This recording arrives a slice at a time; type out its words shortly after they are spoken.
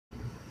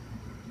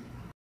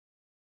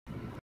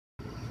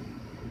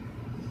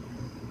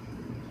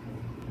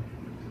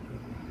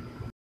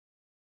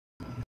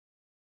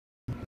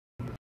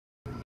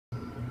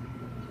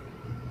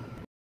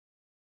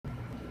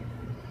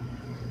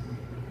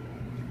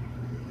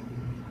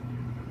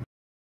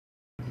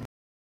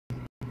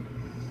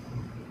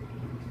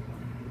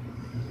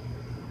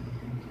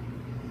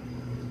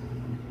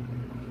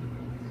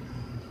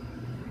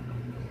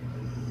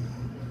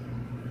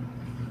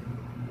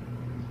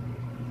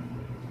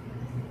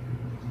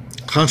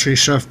Country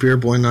Chef Beer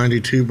Boy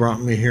 92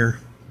 brought me here.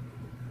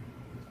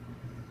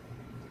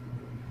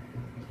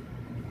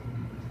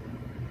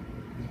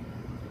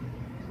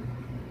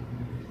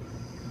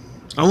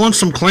 I want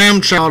some clam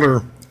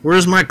chowder.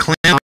 Where's my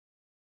clam?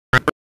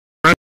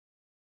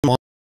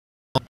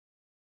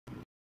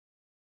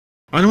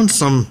 I want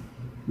some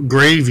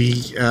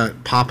gravy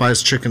at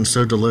Popeye's Chicken.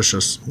 So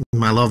delicious.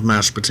 I love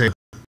mashed potato.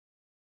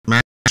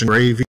 Mash and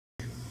gravy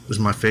is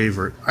my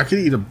favorite. I could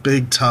eat a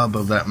big tub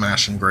of that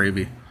mash and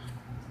gravy.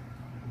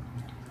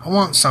 I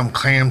want some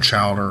clam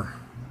chowder.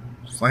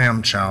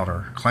 Clam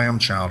chowder. Clam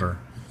chowder.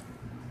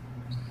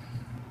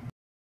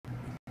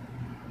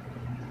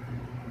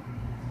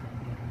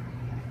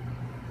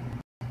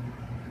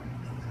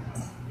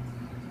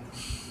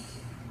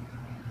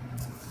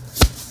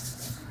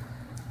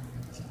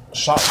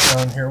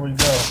 Shotgun, here we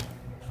go.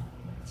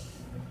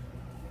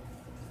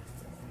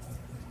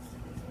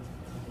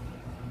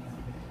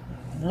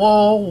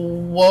 Whoa,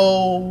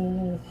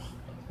 whoa,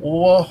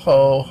 whoa,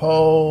 ho,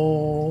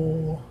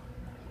 ho.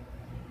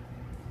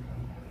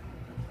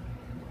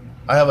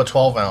 I have a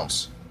 12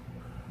 ounce.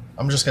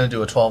 I'm just going to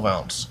do a 12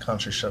 ounce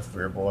Country Chef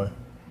Beer Boy.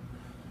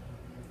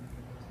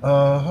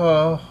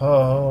 Ho,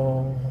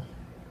 ho.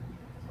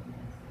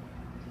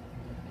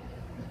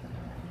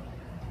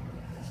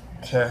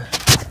 Okay.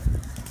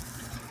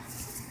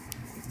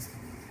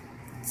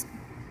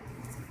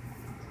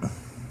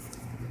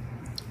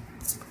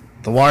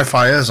 The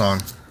Wi-Fi is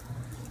on.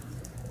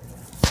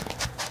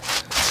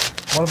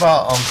 What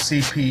about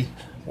CP?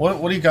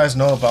 What do you guys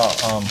know about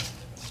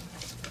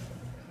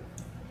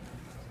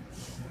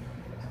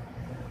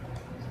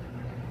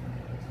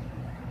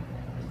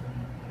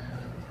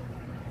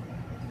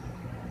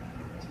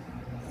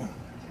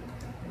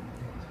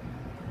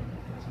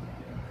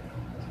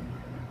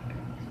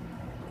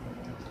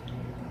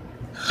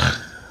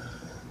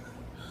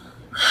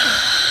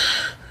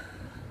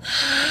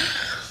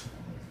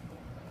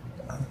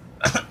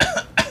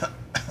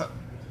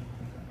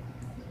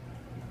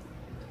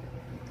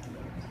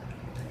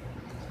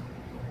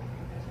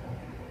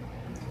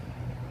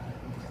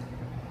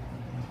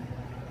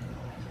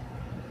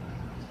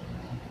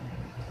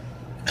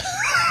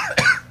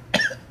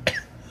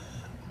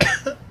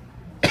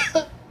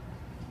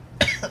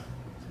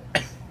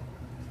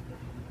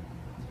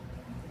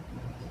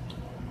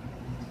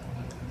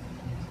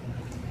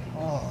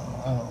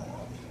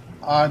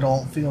I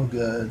don't feel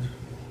good.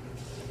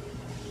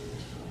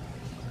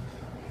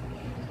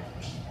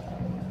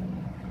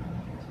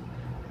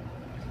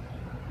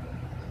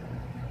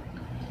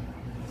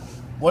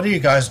 What do you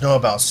guys know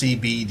about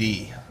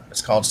CBD?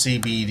 It's called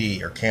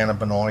CBD or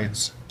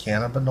cannabinoids.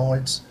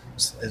 Cannabinoids?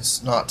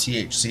 It's not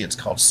THC, it's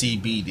called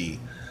CBD.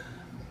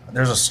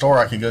 There's a store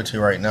I could go to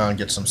right now and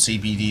get some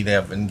CBD they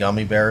have in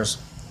gummy bears.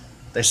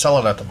 They sell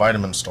it at the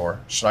vitamin store.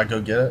 Should I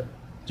go get it?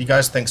 Do you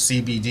guys think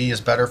CBD is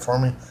better for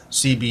me?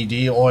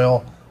 CBD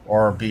oil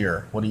or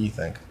beer? What do you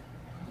think?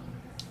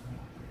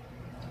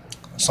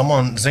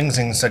 Someone, Zing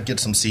Zing, said get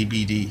some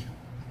CBD.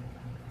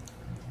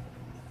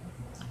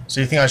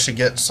 So you think I should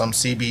get some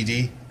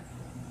CBD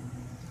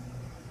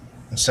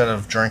instead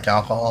of drink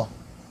alcohol?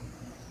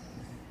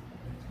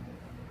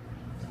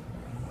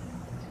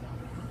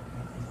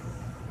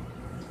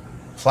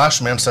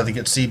 Flashman said to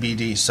get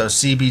CBD. So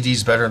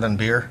CBD's better than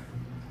beer?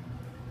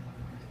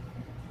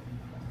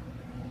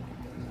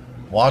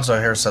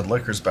 Wadzo here said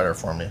liquor's better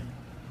for me.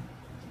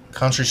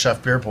 Country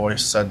Chef Beer Boy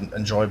said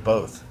enjoy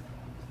both.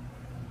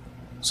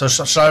 So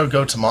should I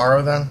go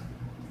tomorrow then?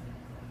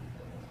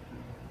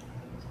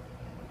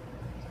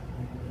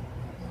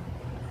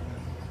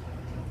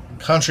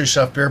 Country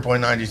Chef Beer Boy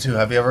 92,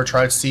 have you ever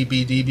tried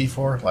CBD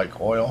before?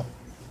 Like oil?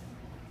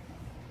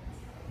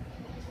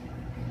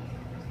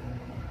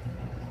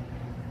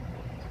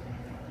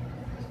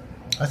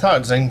 I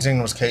thought Zing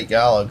Zing was Kate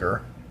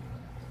Gallagher.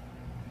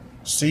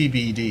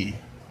 CBD.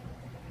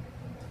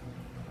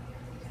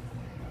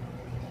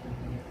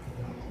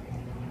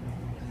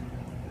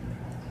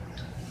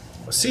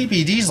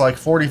 CBD's like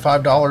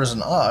 $45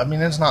 an I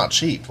mean, it's not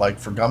cheap. Like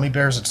for gummy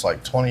bears, it's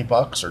like $20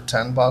 or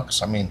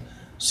 $10. I mean,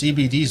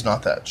 CBD's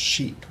not that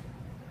cheap.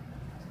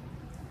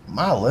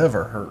 My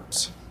liver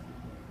hurts.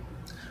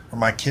 Or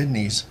my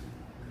kidneys.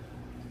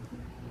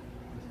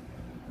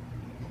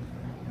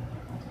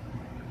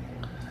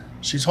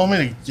 She told me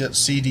to get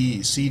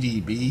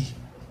CBD.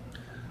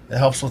 It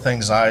helps with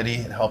anxiety.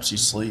 It helps you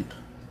sleep.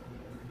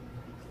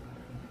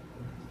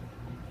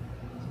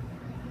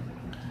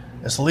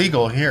 It's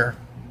legal here.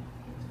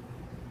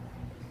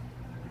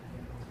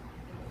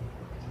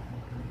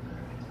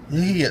 You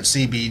can get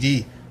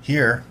CBD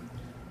here.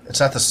 It's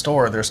at the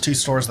store. There's 2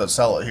 stores that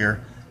sell it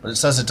here. But it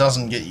says it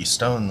doesn't get you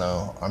stoned,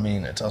 though. I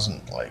mean, it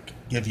doesn't, like,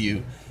 give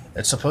you...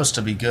 It's supposed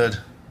to be good.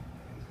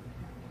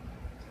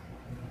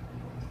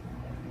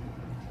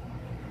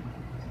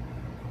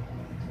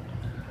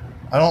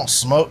 I don't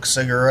smoke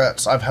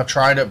cigarettes. I've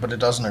tried it, but it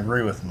doesn't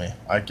agree with me.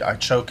 I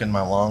choke in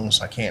my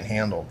lungs. I can't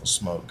handle the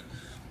smoke.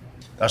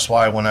 That's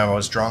why when I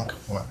was drunk,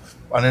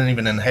 I didn't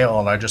even inhale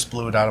it. I just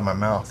blew it out of my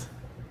mouth.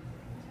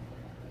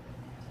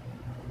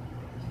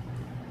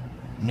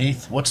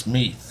 Meath? What's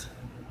Meath?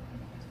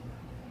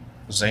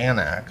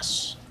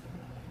 Xanax.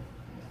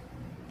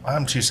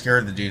 I'm too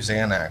scared to do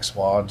Xanax,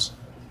 Wads.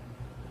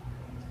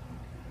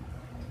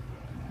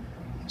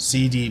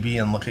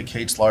 CDB and look at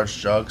Kate's large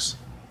jugs.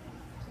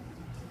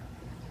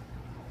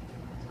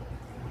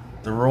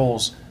 The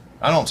rules.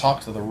 I don't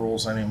talk to the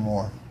rules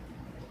anymore.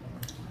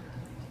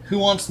 Who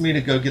wants me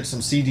to go get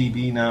some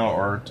CDB now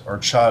or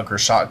chug or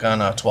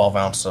shotgun a 12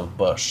 ounce of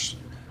Bush?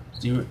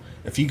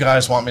 If you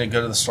guys want me to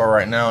go to the store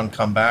right now and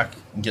come back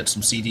and get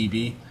some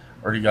CDB,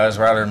 or do you guys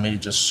rather me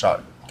just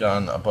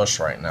shotgun a Bush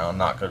right now and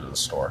not go to the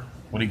store?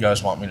 What do you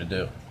guys want me to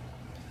do?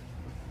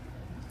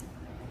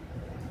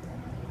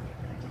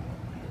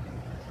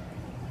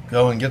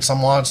 Go and get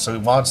some, Wad? So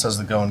Wad says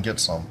to go and get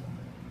some.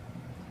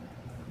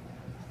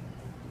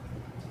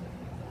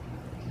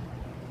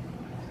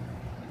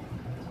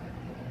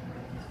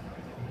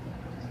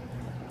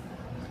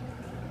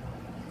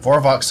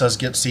 Vorvok says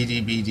get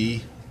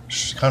CDBD.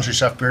 Country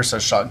Chef Beer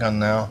says shotgun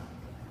now.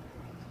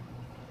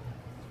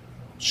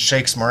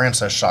 Shakes Moran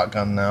says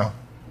shotgun now.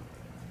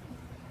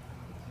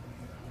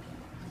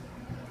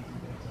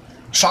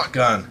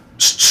 Shotgun.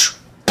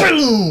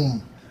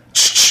 Boom.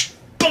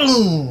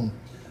 Boom.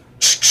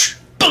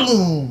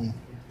 Boom.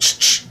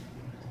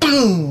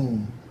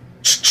 Boom.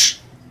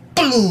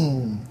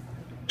 Boom.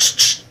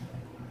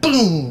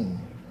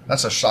 Boom.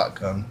 That's a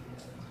shotgun.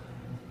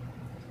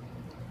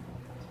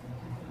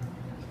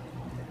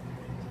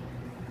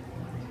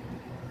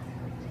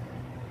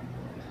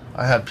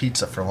 I had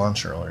pizza for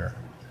lunch earlier.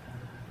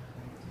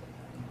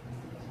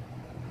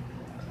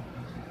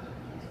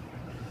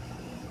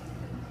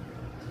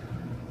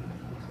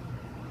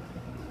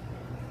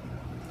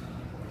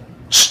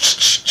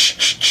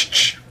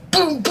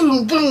 Boom,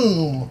 boom,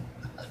 boom.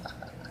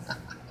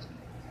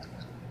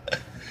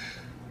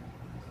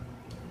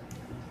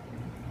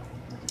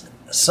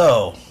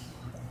 So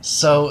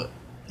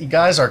you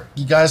guys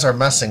are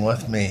messing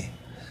with me.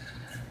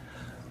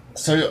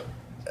 So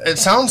it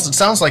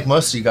sounds like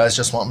most of you guys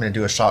just want me to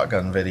do a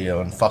shotgun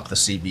video and fuck the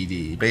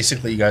CBD.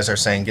 Basically, you guys are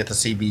saying get the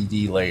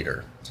CBD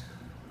later.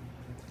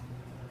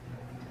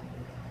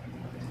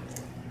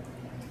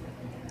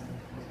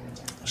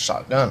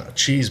 Shotgun, a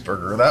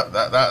cheeseburger.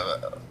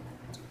 That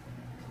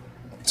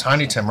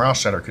Tiny Tim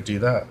Rousetter could do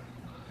that.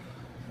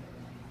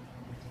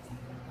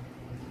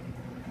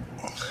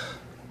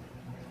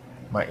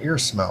 My ear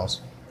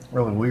smells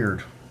really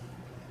weird.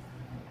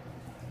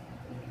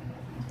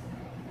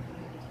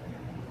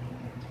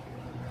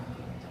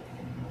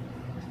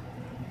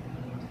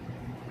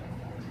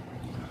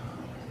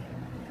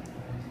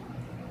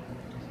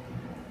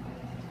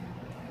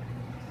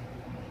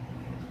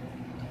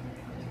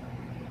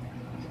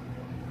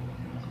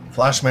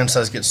 Flashman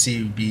says get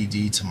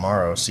CBD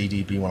tomorrow.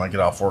 CDB when I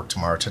get off work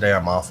tomorrow. Today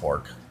I'm off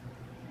work.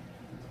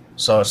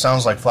 So it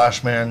sounds like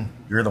Flashman,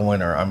 you're the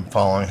winner. I'm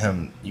following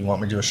him. You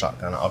want me to do a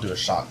shotgun? I'll do a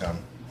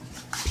shotgun.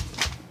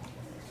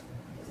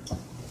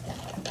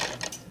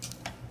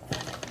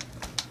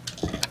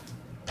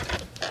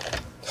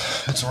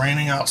 It's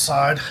raining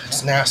outside.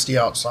 It's nasty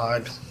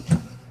outside.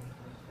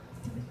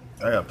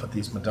 I gotta put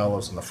these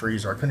Modelo's in the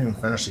freezer. I couldn't even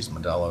finish these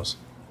Modelo's.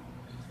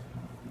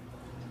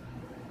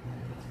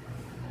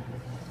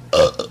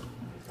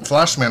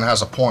 Flashman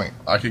has a point.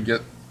 I could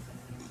get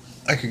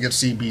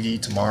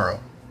CBD tomorrow.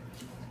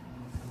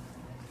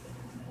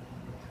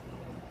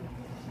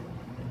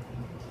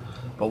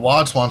 But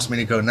Wads wants me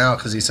to go now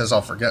because he says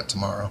I'll forget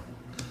tomorrow.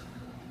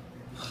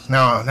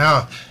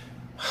 Now.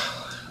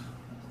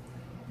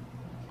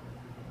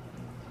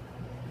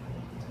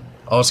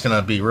 Oh, it's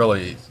gonna be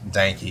really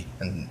danky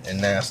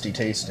and nasty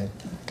tasting.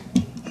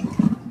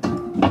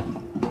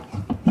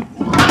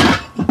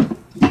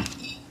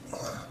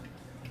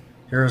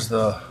 Here's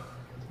the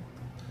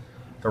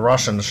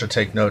Russians should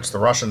take notes. The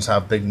Russians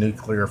have big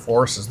nuclear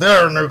forces.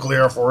 Their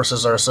nuclear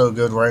forces are so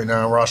good right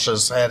now.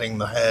 Russia's heading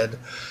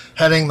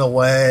the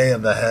way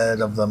of the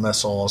head of the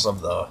missiles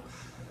of the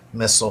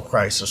missile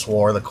crisis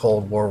war, the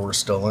Cold War we're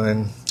still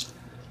in.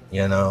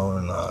 You know,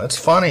 and it's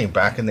funny.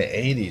 Back in the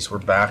 80s, we're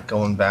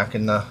going back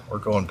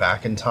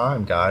in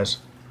time, guys.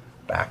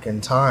 Back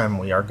in time,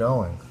 we are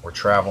going. We're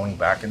traveling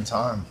back in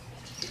time.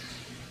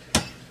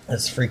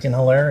 It's freaking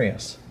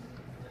hilarious.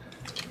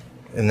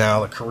 And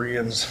now the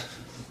Koreans.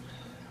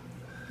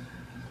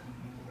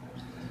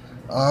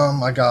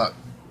 I got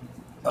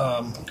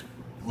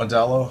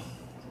Modelo.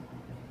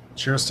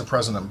 Cheers to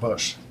President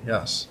Bush.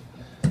 Yes.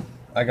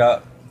 I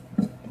got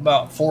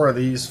about 4 of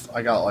these.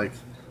 I got like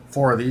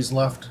 4 of these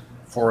left.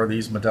 4 of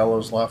these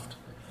Modelo's left.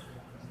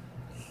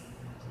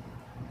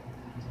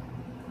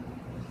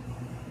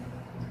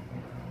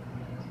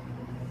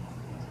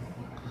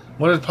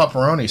 What did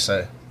Pepperoni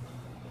say?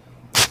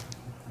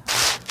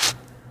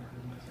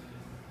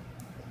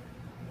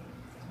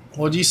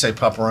 What did you say,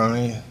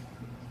 Pepperoni?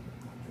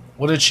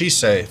 What did she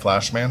say,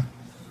 Flashman?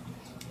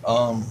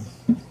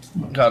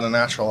 Got a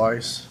natural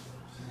ice.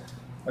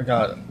 I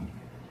got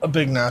a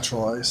big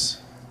natural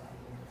ice.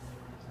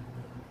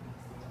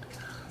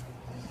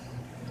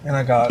 And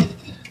I got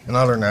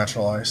another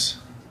natural ice.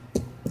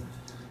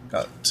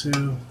 Got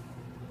 2.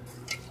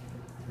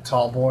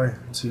 Tall boy,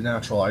 2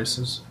 natural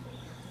ices,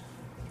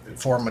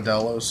 4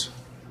 Modelo's.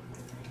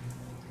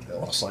 It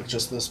looks like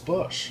just this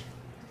bush.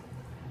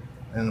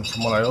 And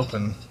from what I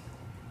open,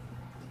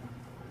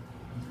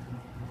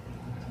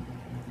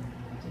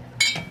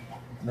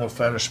 no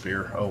fetish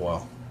beer. Oh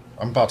well.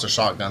 I'm about to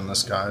shotgun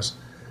this, guys.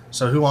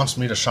 So who wants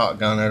me to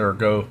shotgun it or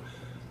go?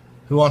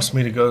 Who wants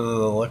me to go to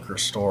the liquor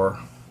store?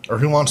 Or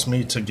who wants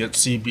me to get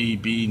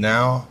CBB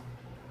now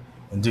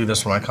and do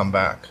this when I come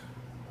back?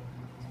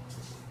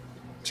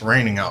 It's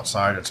raining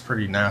outside. It's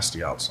pretty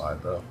nasty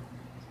outside, though.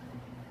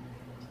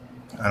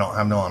 I don't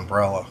have no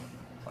umbrella.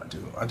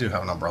 I do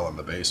have an umbrella in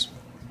the basement.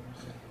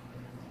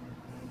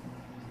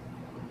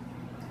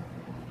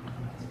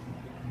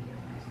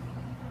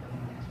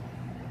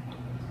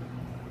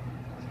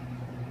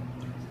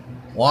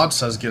 Wad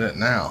says get it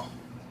now.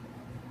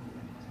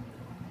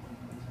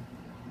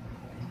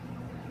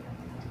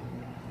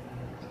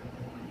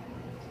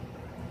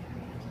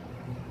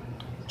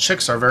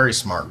 Chicks are very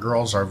smart.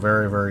 Girls are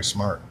very, very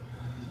smart.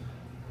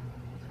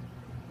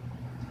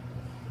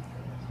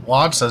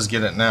 Wad says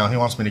get it now. He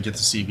wants me to get the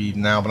CB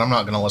now, but I'm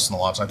not going to listen to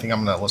Watts. I think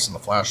I'm going to listen to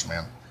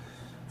Flashman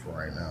for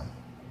right now.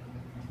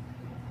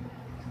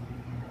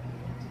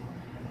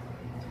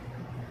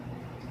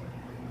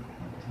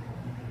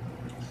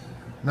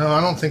 No,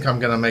 I don't think I'm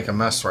going to make a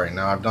mess right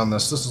now. I've done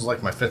this. This is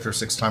like my 5th or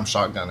 6th time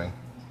shotgunning.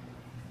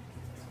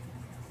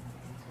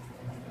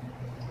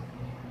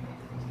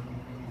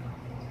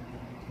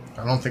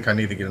 I don't think I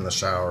need to get in the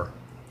shower.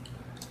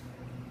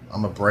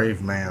 I'm a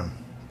brave man.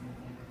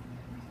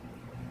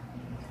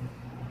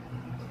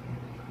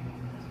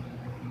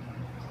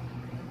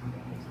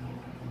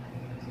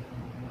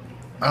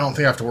 I don't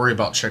think I have to worry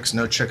about chicks.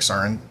 No chicks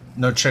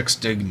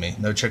dig me.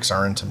 No chicks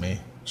are into me.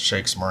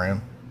 Shakes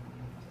Moran.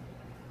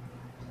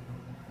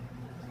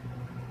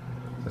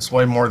 It's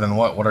way more than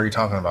what? What are you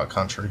talking about,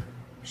 country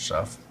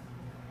chef?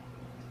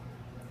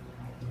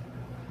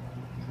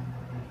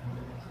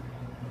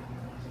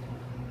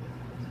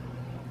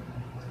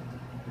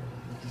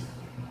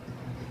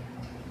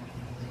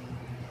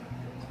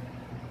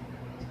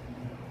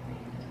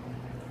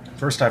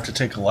 First I have to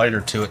take a lighter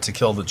to it to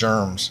kill the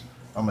germs.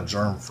 I'm a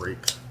germ freak.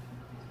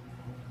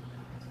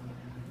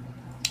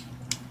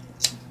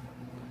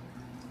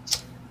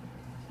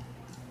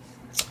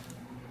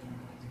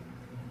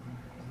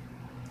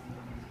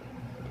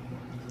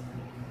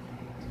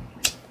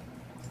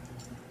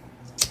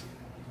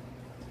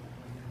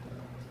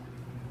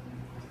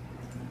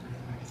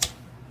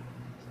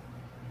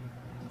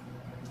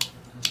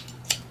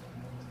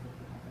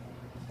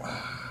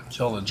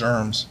 Kill the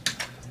germs.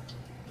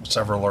 What's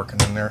ever lurking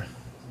in there.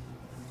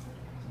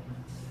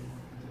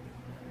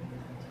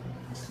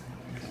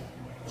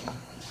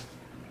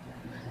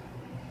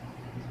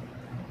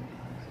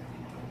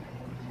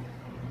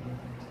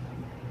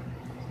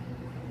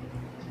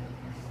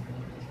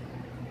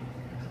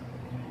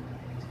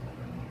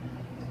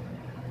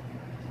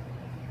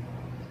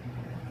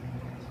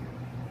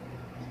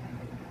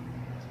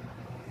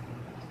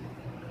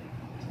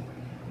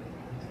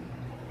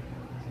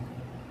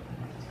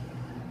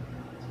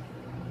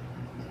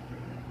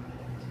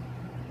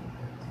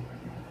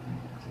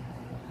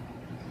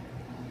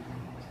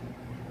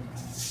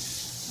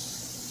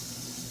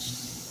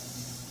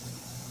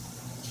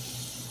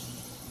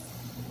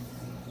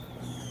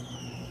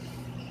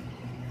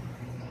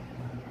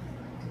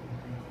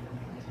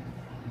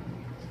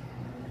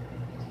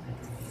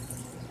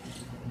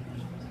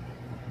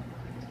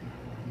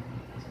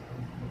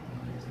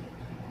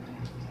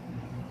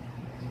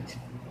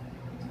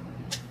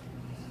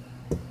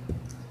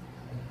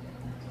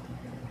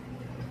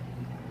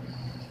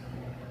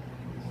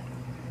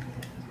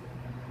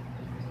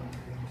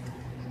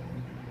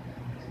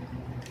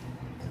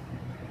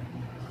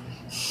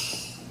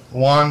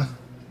 One,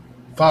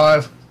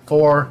 5,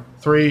 4,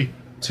 3,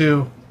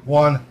 2,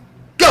 1,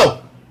 go!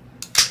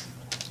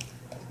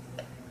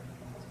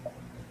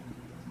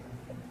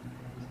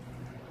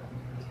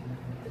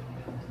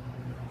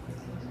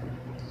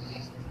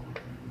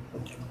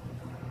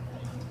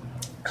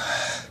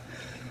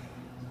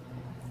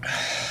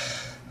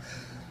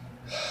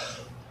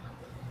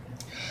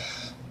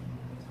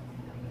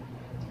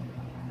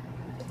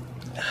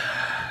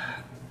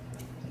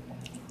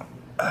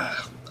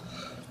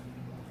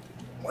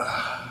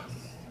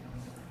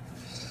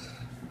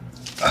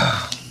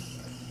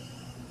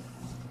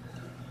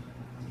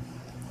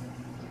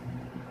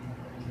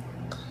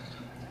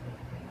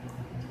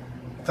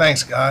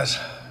 Thanks, guys.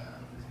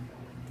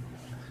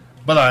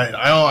 But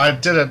I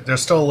did it.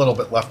 There's still a little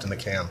bit left in the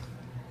can.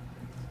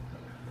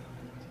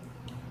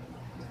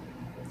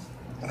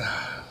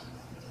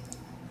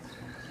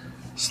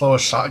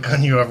 Slowest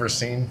shotgun you ever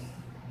seen?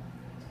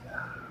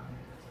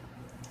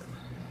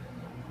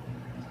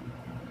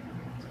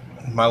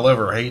 My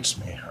liver hates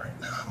me right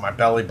now. My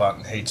belly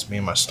button hates me.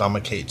 My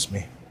stomach hates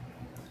me.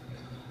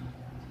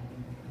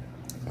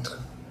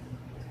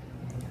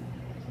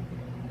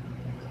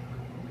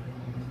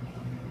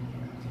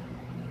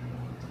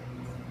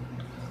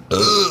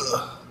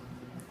 Ugh.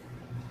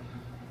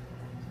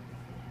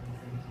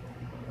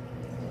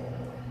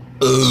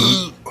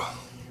 Ugh.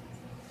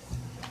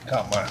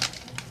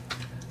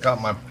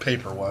 Got my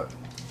paper wet.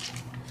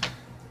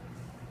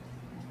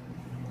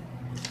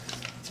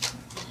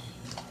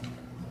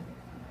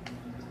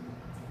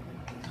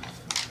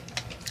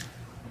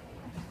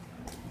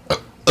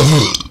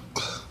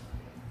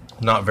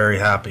 Not very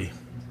happy.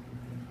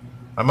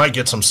 I might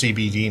get some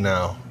CBD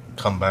now.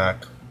 Come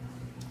back.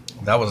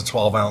 That was a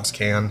 12-ounce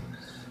can,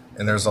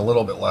 and there's a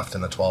little bit left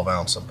in the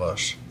 12-ounce of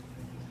Bush.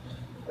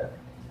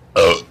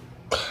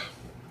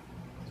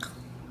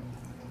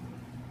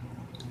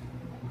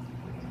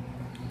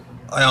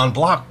 I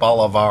unblocked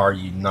Bolivar,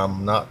 you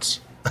numb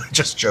nuts.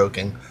 Just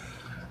joking.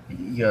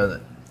 You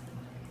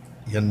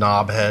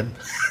knobhead.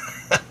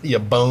 You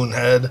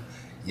bonehead.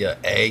 You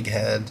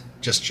egghead.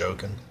 Just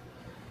joking.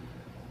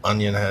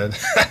 Onion head.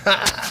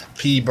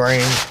 Pea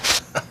brain.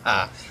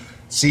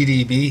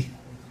 CDB.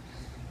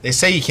 They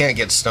say you can't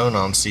get stoned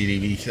on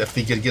CDB. If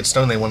they could get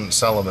stoned, they wouldn't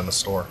sell them in the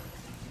store.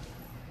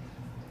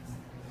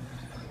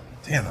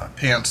 Damn, my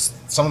pants.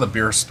 Some of the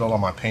beer spilled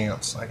on my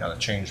pants. I gotta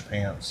change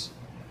pants.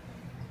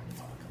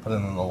 Put it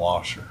in the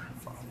washer.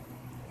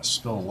 I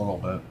spilled a little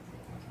bit.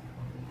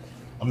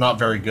 I'm not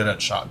very good at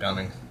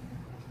shotgunning.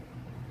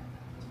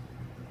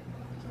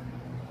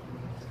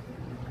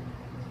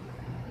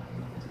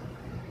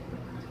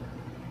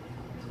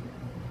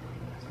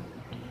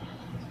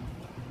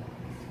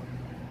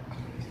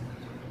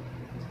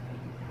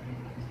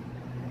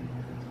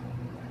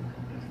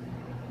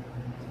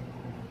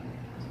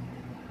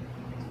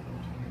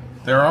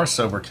 There are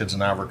sober kids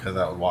in Africa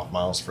that would walk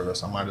miles for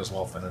this. I might as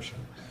well finish it.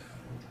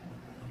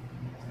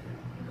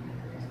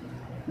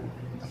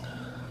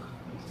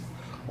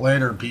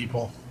 Later,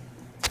 people.